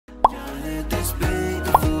is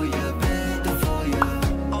beter voor je, beter voor je.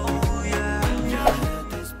 Oh yeah,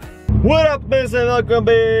 het is beter. What up mensen, welkom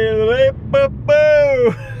bij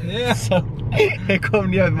Ripopo. Ja. Zo, ik kom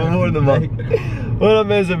niet uit mijn woorden man. What up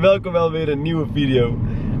mensen, welkom wel weer een nieuwe video.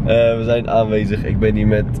 We zijn aanwezig, ik ben hier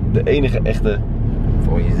met de enige echte.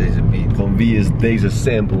 Voor wie is deze beat? Van wie is deze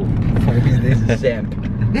sample? Voor wie is deze samp?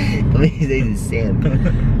 Van wie is deze sample?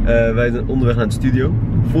 Wij zijn onderweg naar de studio.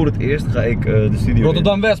 Voor het eerst ga ik de studio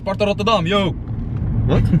Rotterdam West, Sparta Rotterdam, yo!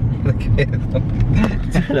 Wat? Ik weet het nog.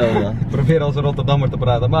 Nou, man. Ik probeer als een Rotterdammer te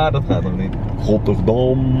praten, maar dat gaat nog niet.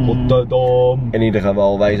 Rotterdam. En hier gaan we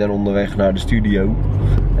al, wij zijn onderweg naar de studio.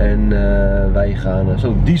 En wij gaan,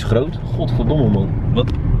 zo, die is groot. Godverdomme man. Wat?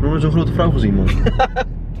 Ik heb nooit zo'n grote vrouw gezien man. 2,30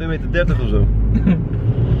 meter of zo.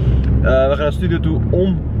 We gaan naar de studio toe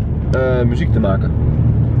om muziek te maken.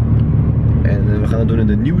 En we gaan het doen in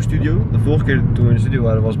de nieuwe studio. De vorige keer toen we in de studio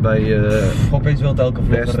waren was bij Opeens wil elke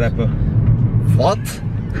vlogger Best. rappen. Wat?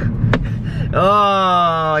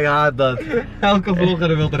 Ah, ik haat dat. Elke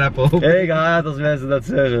vlogger wil rappen. Ik haat als mensen dat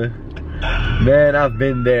zeggen. Man, I've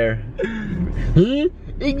been there. Huh?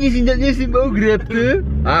 Ik wist dat Nesim ook rapte.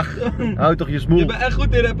 Ach, hou toch je smoel. Je bent echt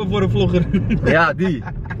goed in rappen voor een vlogger. Ja, die.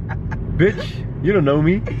 Bitch, you don't know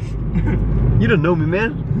me. You don't know me,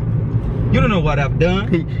 man. You don't know what I've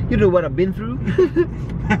done. You know what I've been through.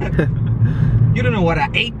 You don't know what I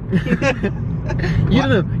ate. You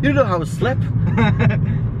don't know how I slept.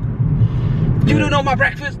 You don't know my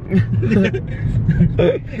breakfast.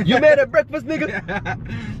 You made a breakfast, nigga.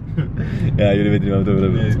 Ja, jullie weten niet waar we het over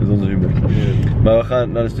hebben. Dat is onze humor. Maar we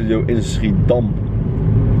gaan naar de studio in Schiedam.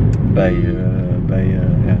 Bij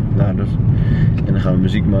Naders. En dan gaan we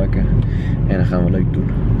muziek maken. En dan gaan we leuk doen.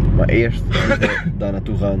 Maar eerst moeten we daar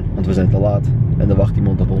naartoe gaan, want we zijn te laat. En dan wacht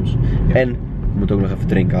iemand op ons. Ja. En we moeten ook nog even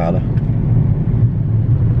drinken halen.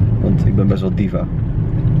 Want ik ben best wel diva.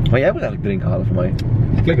 Maar jij moet eigenlijk drinken halen voor mij.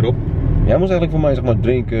 Klik erop. Jij moest eigenlijk voor mij zeg maar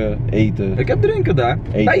drinken, eten. Ik heb drinken daar.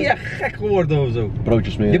 Eten. Ben je gek geworden of zo?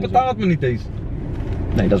 Broodjes smeren. Je en zo. betaalt me niet eens.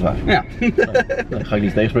 Nee, dat is waar. Ja. Nee, ga ik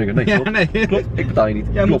niet tegenspreken. Nee, Ja, klopt. nee. Klopt, ik betaal je niet.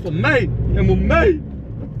 Jij moet Klopt. voor mij. Jij moet mij. Je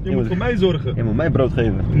moet- moet voor mij zorgen. Je moet mij brood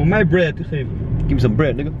geven. Je moet mij bread geven. Give me some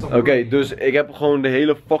bread, nigga. Oké, dus ik heb gewoon de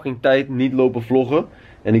hele fucking tijd niet lopen vloggen.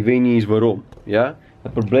 En ik weet niet eens waarom. Ja?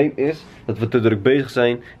 Het probleem is dat we te druk bezig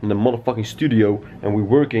zijn in de motherfucking studio. En we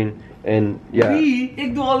working. En ja. Wie?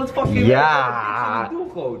 Ik doe al het fucking Ja. Ik doe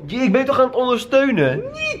gewoon. Ik ben toch aan het ondersteunen?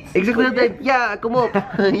 Niet! Ik zeg de hele tijd, ja, kom op.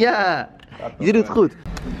 Ja. Je doet het goed.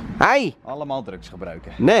 Hi! Allemaal drugs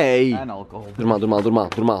gebruiken. Nee! En alcohol. Doe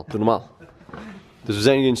normaal. Dus we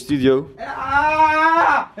zijn hier in de studio.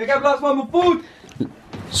 Ah, ik heb last van mijn voet.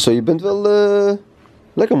 Zo, je bent wel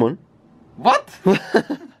lekker man. Wat?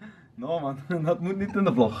 No man, dat moet niet in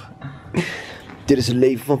de vlog. Dit is het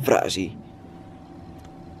leven van Frazi.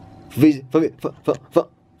 Van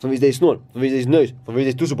wie is deze snor? Van wie is deze neus? Van wie is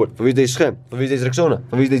deze toetsenbord? Van wie is deze scherm? Van wie is deze Rexona?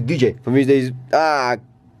 Van wie is deze DJ? Van wie is deze... Ah!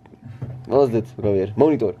 Wat is dit ook alweer?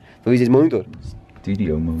 Monitor. Van wie is deze monitor?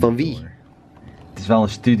 Studio monitor. Van wie? Het is wel een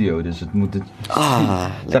studio, dus het moet... Ah!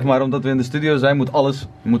 Zeg maar, omdat we in de studio zijn, moet alles...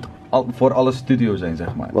 voor alles studio zijn,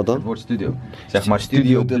 zeg maar. Wat dan? Het woord studio. Zeg maar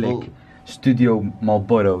Studio studio dubbel. blik, studio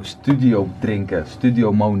Marlboro, studio drinken,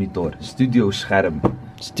 studio monitor, studio scherm,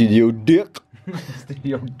 Studio dik.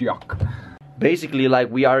 studio dak. Basically, like,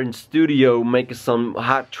 we are in studio making some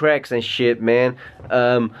hot tracks and shit, man.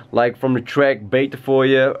 Like from the track Beter For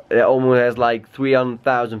You, it almost has like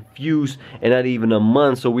 300,000 views and not even a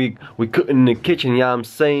month. So we cooking in the kitchen, you know what I'm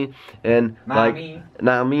saying? And I'm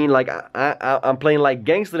playing like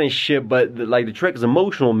gangster and shit, but like the track is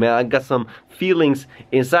emotional, man. I got some feelings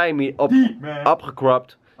inside me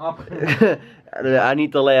upgekropt. I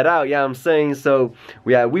need to let it out, yeah, I'm saying. So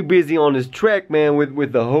yeah, we busy on this track, man,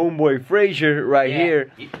 with the homeboy Frazier right here.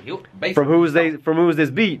 From who's this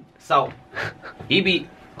beat? So, he be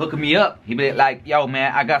hooking me up. He be like, yo,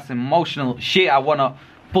 man, I got some emotional shit I wanna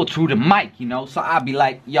put through the mic, you know? So I be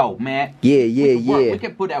like, yo, man. Yeah. We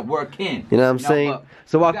can put that work in. You know what I'm saying? but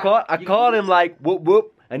So I you called him like whoop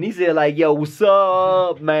whoop, and he said like, yo, what's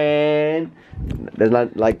up, man? That's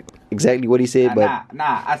not like exactly what he said, but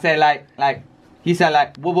Nah. I said like, he said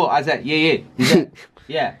like, whoa. I said, yeah. He said,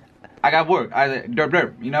 yeah. I got work. I said,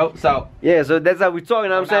 derp, you know? So yeah, so that's how we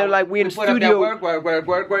talking. I'm saying like we in the put up that studio.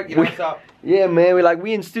 work, you know? So Yeah, man,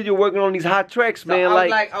 we in studio working on these hot tracks, man.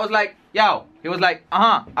 I was like, yo. He was like,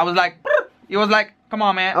 I was like, he was like, come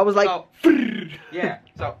on, man. I was like, so, yeah.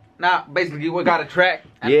 So Now, basically, we got a track.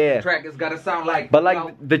 And Yeah. the track is gotta sound like. But like you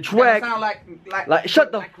know, the track, sound like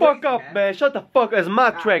shut the like fuck crazy, up, man. Shut the fuck. It's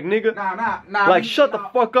my track, nigga. Nah. Like shut the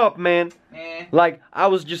fuck up, man. Man. Like I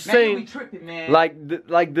was just Man, you saying, be tripping, man. like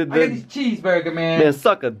the I got this cheeseburger, man. man,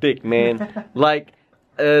 suck a dick, man. Like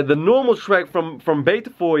the normal track from Beta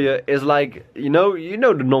for you is like you know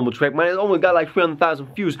the normal track, man. It's only got like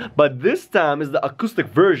 300,000 views, but this time is the acoustic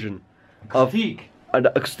version of the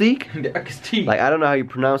acoustic. The acoustic. Like I don't know how you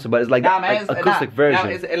pronounce it, but it's like Nah, the man, acoustic version.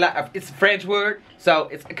 It's a French word, so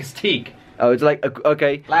it's acoustic. Oh, it's like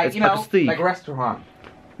okay, Like it's you know, acoustic. like restaurant.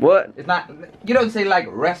 What? It's not. You don't say like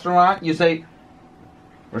restaurant. You say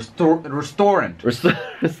restaurant. Restaurant. You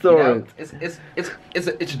know,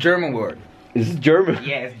 it's a German word. It's German.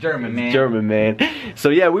 Yeah, it's German, man. It's German, man. So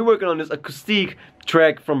yeah, we're working on this acoustic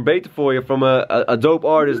track from Beta for you from a dope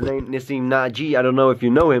artist named Nesim Ahmadi. I don't know if you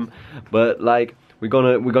know him, but like we're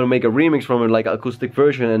gonna make a remix from it, like an acoustic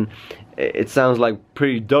version, and it sounds like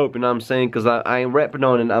pretty dope. You know what I'm saying? Cause I ain't rapping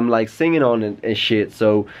on it, and I'm like singing on it and shit.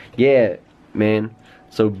 So yeah, man.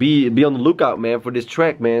 So be on the lookout, man, for this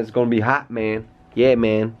track, man. It's gonna be hot, man. Yeah,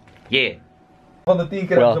 man. Yeah. Van de 10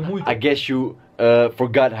 keer Well, hebben ze moeite. I guess you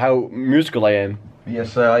forgot how musical I am.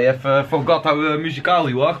 Yes, I have forgot how musical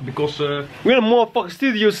you are, because We're in the motherfucking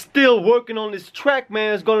studio still working on this track,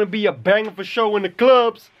 man. It's gonna be a banger for show in the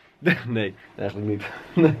clubs. Nee, eigenlijk niet.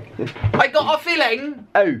 I got a feeling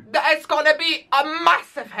Oh, that it's gonna be a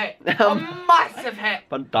massive hit. A massive hit.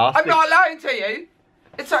 fantastic. I'm not lying to you.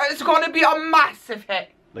 It's gonna be a massive hit.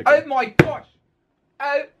 Lekker. Oh my gosh.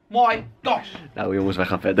 Oh my gosh. Nou jongens, wij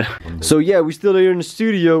gaan verder. So yeah, we still here in the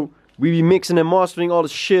studio. We be mixing and mastering all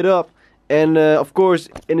this shit up. And of course,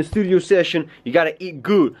 in a studio session, you gotta eat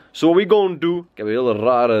good. So what we gonna do... Ik heb een hele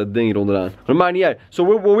rare ding hier onderaan. Maar dat maakt niet uit. So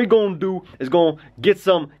what we gonna do is gonna get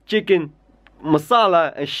some chicken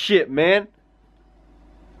masala and shit, man.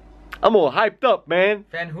 I'm all hyped up, man.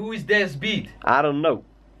 Van, who is this beat? I don't know.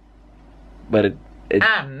 But it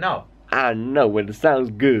I know, but it sounds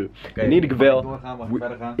good. In ieder geval... Mag ik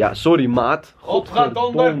verder gaan? Ja, sorry maat.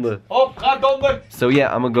 Opgedonderd! Opgedonderd! So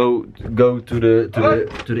yeah, I'm gonna go to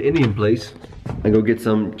the Indian place and go get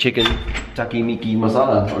some chicken takimiki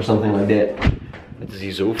masala or something like that. Het is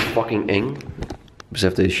hier zo fucking eng.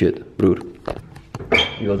 Besef deze shit, broer.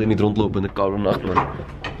 Je wilt hier niet rondlopen in de koude nacht, man.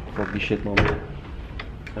 Fuck die shit, man.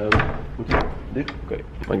 Dit? Okay,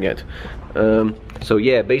 maakt niet uit. So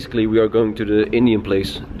yeah, basically we are going to the Indian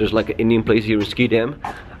place. There's like an Indian place here in Schiedam.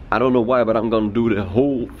 I don't know why, but I'm gonna do the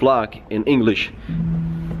whole vlog in English.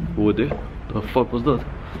 What the fuck was that?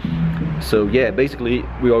 So yeah, basically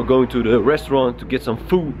we are going to the restaurant to get some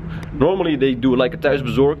food. Normally they do like a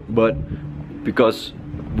thuisbezorgd, but because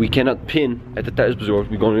we cannot pin at the thuisbezorgd,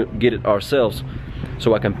 we're gonna get it ourselves.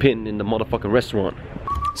 So I can pin in the motherfucking restaurant.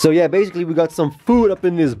 So yeah, basically we got some food up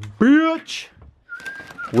in this bitch.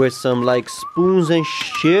 With some like spoons and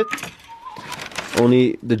shit.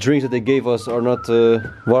 Only the drinks that they gave us are not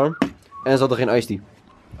warm. En ze hadden geen iced tea.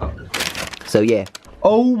 So yeah.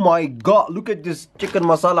 Oh my god, look at this chicken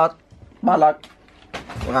masala. Malak.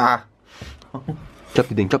 Ah. Chop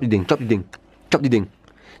die ding, chop die ding, chop die ding. Chop die ding.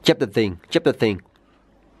 Chop that thing, chop that thing.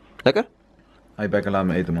 Lekker? Hey Bekker, laat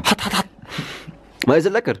me eten, man. Maar is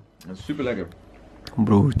het lekker? Dat is super lekker.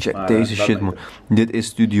 Broer, check deze shit, man. Dit is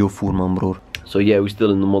studio voer, man, broer. So yeah, we're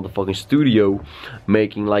still in the motherfucking studio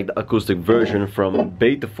making like the acoustic version from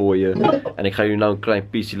Beta voor je. En ik ga jullie nou een klein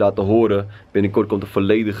piece laten horen. Binnenkort komt de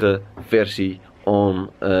volledige versie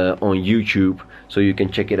on YouTube, so you can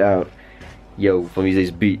check it out. Yo, van wie is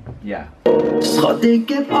deze beat? Ja. Schat, ik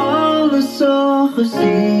heb alles al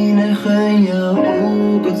gezien en gun je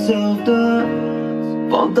ook hetzelfde.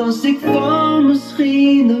 Want als ik val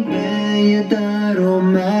misschien, dan ben je daar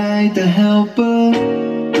om mij te helpen.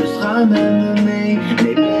 Dus ga met me mee,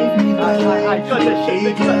 nee blijf niet alleen.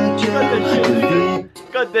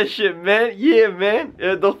 Cut that shit, man. Yeah, man.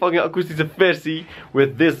 The fucking akoestische versie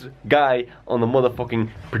with this guy on the motherfucking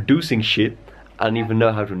producing shit. I don't even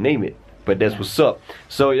know how to name it, but that's what's up.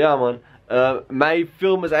 So ja, man. Mijn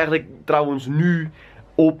film is eigenlijk trouwens nu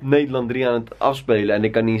op Nederland 3 aan het afspelen. En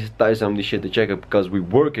ik kan niet thuis zijn om die shit te checken, because we're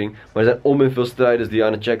working. Maar er zijn ongeveer veel strijders die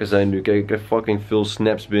aan het checken zijn nu. Kijk, ik krijg fucking veel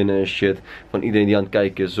snaps binnen en shit. Van iedereen die aan het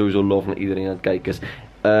kijken is. Sowieso love naar iedereen aan het kijken is.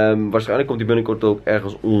 Waarschijnlijk komt hij binnenkort ook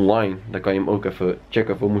ergens online. Dan kan je hem ook even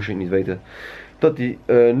checken, voor moest je het niet weten. Dat hij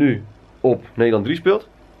nu op Nederland 3 speelt.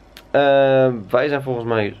 Wij zijn volgens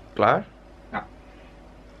mij klaar. Ja.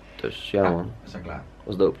 Dus ja, man. We zijn klaar.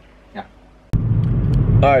 Dat is dope. Ja.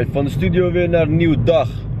 Alright, van de studio weer naar een nieuwe dag.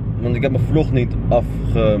 Want ik heb mijn vlog niet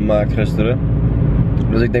afgemaakt gisteren.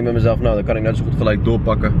 Dus ik denk bij mezelf, nou dan kan ik net zo goed gelijk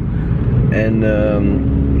doorpakken. En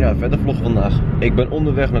ja, verder vloggen vandaag. Ik ben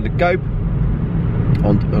onderweg naar de Kuip.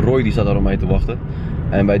 Want Roy die staat daar op mij te wachten.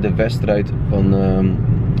 En bij de wedstrijd van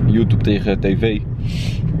YouTube tegen TV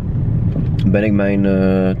ben ik mijn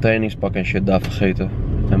trainingspak en shit daar vergeten.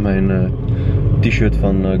 En mijn t-shirt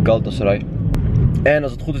van Galatasaray. En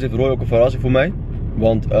als het goed is heeft Roy ook een verrassing voor mij.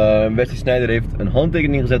 Want Wesley Sneijder heeft een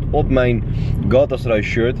handtekening gezet op mijn Galatasaray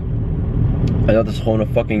shirt. En dat is gewoon een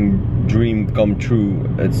fucking dream come true.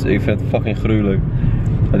 Ik vind het fucking gruwelijk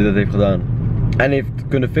dat hij dat heeft gedaan. En hij heeft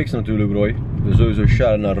kunnen fixen natuurlijk, Roy. Dus sowieso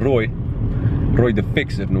shout-out naar Roy. Roy de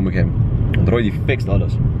Fixer noem ik hem. Want Roy die fixt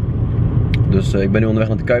alles. Dus ik ben nu onderweg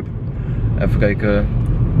naar de Kuip. Even kijken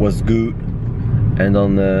what's good. En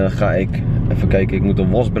dan ga ik even kijken, ik moet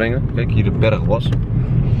een was brengen. Kijk, hier de berg was.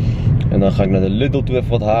 En dan ga ik naar de Lidl toe even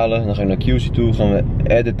wat halen. En dan ga ik naar QC toe, gaan we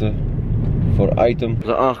editen voor item. We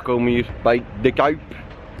zijn aangekomen hier bij de Kuip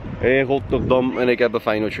in Rotterdam. En ik heb een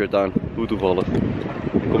Feyenoord shirt aan. Hoe toevallig.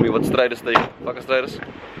 Ik kom hier wat strijders tegen. Vakkenstrijders.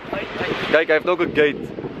 Kijk, hij heeft ook een gate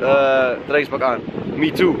trainingspak aan.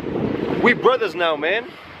 Me too. We brothers now, man.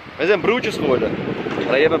 We zijn broertjes geworden.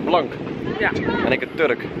 Maar jij bent blank. Ja. En ik een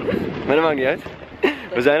Turk. Maar dat maakt niet uit.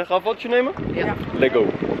 We zijn er. Gaan we een fotootje nemen? Ja. Let's go.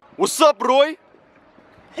 What's up, Roy?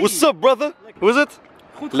 What's up, brother? Hoe is het?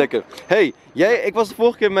 Goed. Lekker. Hey, ik was de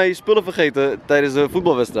vorige keer mijn spullen vergeten tijdens de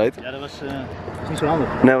voetbalwedstrijd. Ja, dat was niet zo handig.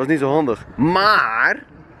 Nee, dat was niet zo handig. Maar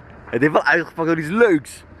het heeft wel uitgepakt door iets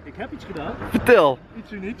leuks. Ik heb iets gedaan. Vertel.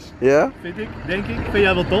 Iets unieks. Ja? Vind ik, denk ik. Vind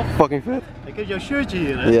jij wel tof? Fucking vet. Ik heb jouw shirtje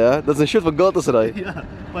hier, hè? Ja, dat is een shirt van Galatasaray. Ja,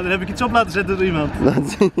 maar dan heb ik iets op laten zetten door iemand.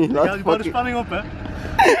 Ja, die bouwt de spanning op, hè?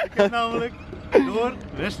 Ik heb namelijk door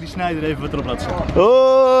Wesley Sneijder even wat erop laten zetten.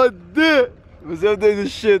 Oh, we zijn op deze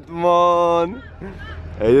shit, man.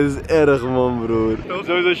 Hey, dit is erg, man, broer.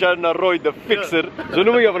 Sowieso shout naar Roy de Fixer. Ja. Zo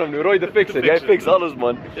noem ik jou vanaf nu, Roy de Fixer. Jij fixt alles,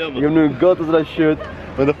 man. Ja, man. Ik heb nu een Galatasaray shirt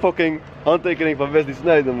met een fucking handtekening van Wesley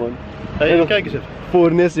Sneijder, man. Hey, kijk eens even.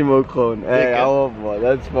 Voor Nesim ook gewoon. Hey, hou op, man.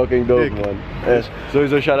 Dat is fucking dope, Kijk. man.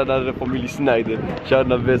 Sowieso shout-out naar de familie Sneijder. Shout-out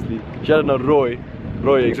naar Wesley. Shout-out naar Roy.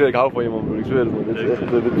 Roy, ik zweer, ik hou van je, man, broer. Ik zweer het,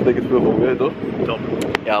 man. Dit betekent veel voor me, weet je toch? Top.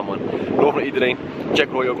 Ja, man. Love naar iedereen. Check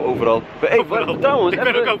Roy ook overal. Hey, Overal. trouwens, Ik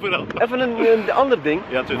ben ook overal. even een ander ding.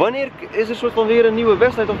 Ja, tuurlijk. Wanneer is er soort van weer een nieuwe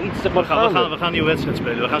wedstrijd of iets, zeg maar, We gaan een nieuwe wedstrijd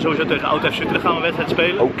spelen. We gaan sowieso tegen Oud FC Utrecht gaan we een wedstrijd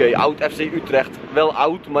spelen. Oké, oud FC Utrecht. Wel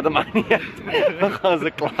oud, maar dat maakt niet uit. Dan gaan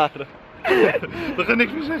ze klaren. We gaan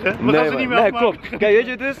niks meer zeggen. We gaan ze niet meer afmaken. klopt. Kijk, weet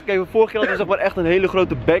je wat het is? Kijk, vorige keer hadden we zeg maar echt een hele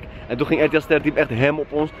grote bek. En toen ging RTL Ster Team echt hem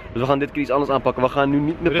op ons. Dus we gaan dit keer iets anders aanpakken. We gaan nu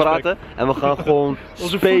niet meer Respect. praten. En we gaan gewoon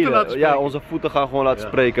Onze spelen. voeten laten spreken. Ja, onze voeten gaan gewoon laten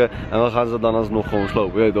spreken. En we gaan ze dan alsnog gewoon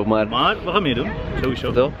slopen, weet je toch? Maar We gaan meer doen. Sowieso.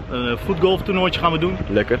 Vertel. Een voetgolf toernooitje gaan we doen.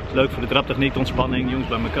 lekker. Leuk voor de traptechniek, de ontspanning, jongens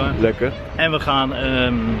bij elkaar. Lekker. En we gaan,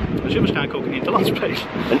 we zullen waarschijnlijk ook een interland spelen.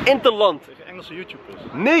 Een interland. Tegen Engelse YouTubers.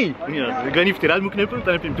 Nee! Ja, ik weet niet of je eruit moet knippen,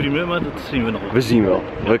 dan heb je een primeur, maar dat zien we nog wel. We zien wel.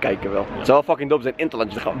 We kijken wel. Het zou wel fucking dope zijn.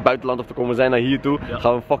 Interland. Dan gaan we buitenland of te komen zijn naar hier toe. Ja.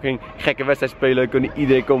 Gaan we een fucking gekke wedstrijd spelen. Kunnen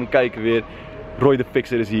iedereen komen kijken weer. Roy de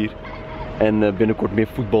Fixer is hier. En binnenkort meer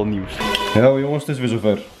voetbalnieuws. Ja jongens, het is weer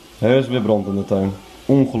zover. Er is weer brand in de tuin.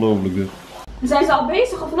 Ongelooflijk dit. Zijn ze al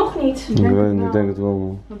bezig of nog niet? Ik denk het wel,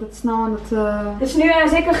 man. Want het is nou aan het... Het is nu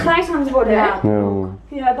zeker grijs aan het worden, hè? Ja, man.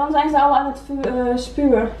 Ja, dan zijn ze al aan het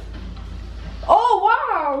spuwen. Oh,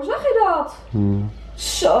 wauw! Zag je dat?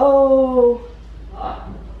 Zo.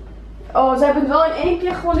 Oh, ze hebben het wel in één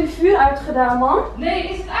keer gewoon die vuur uitgedaan, man. Nee,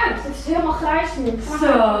 is het uit? Het is helemaal grijs nu. Zo.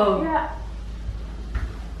 Ja.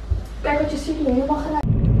 Kijk wat je ziet nu, helemaal grijs.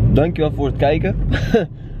 Dankjewel voor het kijken.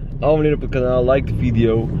 Abonneer op het kanaal, like de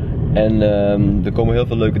video. En er komen heel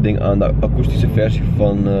veel leuke dingen aan. De akoestische versie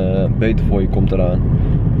van Beter voor je komt eraan.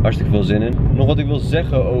 Hartstikke veel zin in. Nog wat ik wil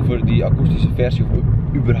zeggen over die akoestische versie, of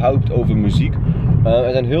überhaupt over muziek.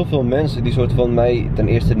 Er zijn heel veel mensen die soort van mij ten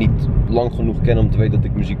eerste niet lang genoeg kennen om te weten dat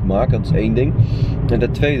ik muziek maak. Dat is één ding. En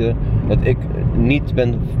ten tweede dat ik niet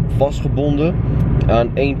ben vastgebonden aan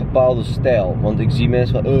één bepaalde stijl. Want ik zie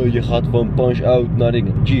mensen van, je gaat van punch-out naar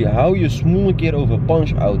dingen. Gee, hou je smoel een keer over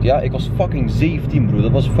punch-out. Ja, ik was fucking 17, broer.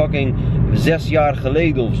 Dat was fucking 6 jaar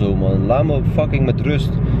geleden of zo, man. Laat me fucking met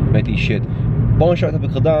rust met die shit. Punch-out heb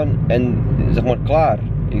ik gedaan en zeg maar klaar.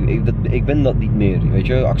 Ik ben dat niet meer, weet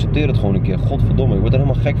je. Accepteer het gewoon een keer. Godverdomme. Ik word er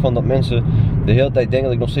helemaal gek van dat mensen de hele tijd denken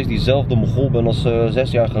dat ik nog steeds diezelfde mogol ben als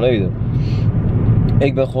 6 jaar geleden.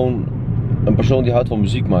 Ik ben gewoon een persoon die houdt van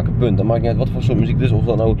muziek maken, punt. Dat maakt niet uit wat voor soort muziek het is. Of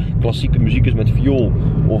dat nou klassieke muziek is met viool.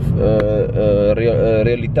 Of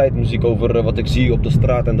realiteitsmuziek over wat ik zie op de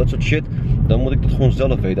straat en dat soort shit. Dan moet ik dat gewoon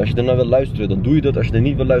zelf weten. Als je ernaar wil luisteren, dan doe je dat. Als je er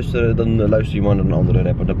niet wil luisteren, dan luister je maar naar een andere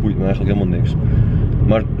rapper. Dat boeit me eigenlijk helemaal niks.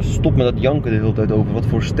 Maar stop met dat janken de hele tijd over wat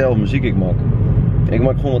voor stijl muziek ik maak. Ik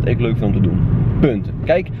maak gewoon wat ik leuk vind om te doen. Punt.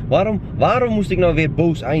 Kijk, waarom moest ik nou weer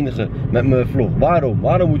boos eindigen met mijn vlog? Waarom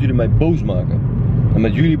moeten jullie mij boos maken? En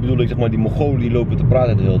met jullie bedoel ik zeg maar die Mongolen die lopen te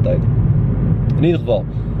praten de hele tijd. In ieder geval,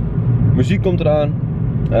 muziek komt eraan.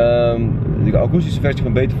 De akoestische versie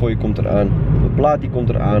van Beter voor je komt eraan. De plaat die komt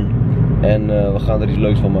eraan. En we gaan er iets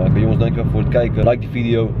leuks van maken. Jongens, dankjewel voor het kijken. Like die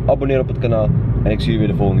video, abonneer op het kanaal. En ik zie je weer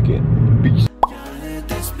de volgende keer. Peace.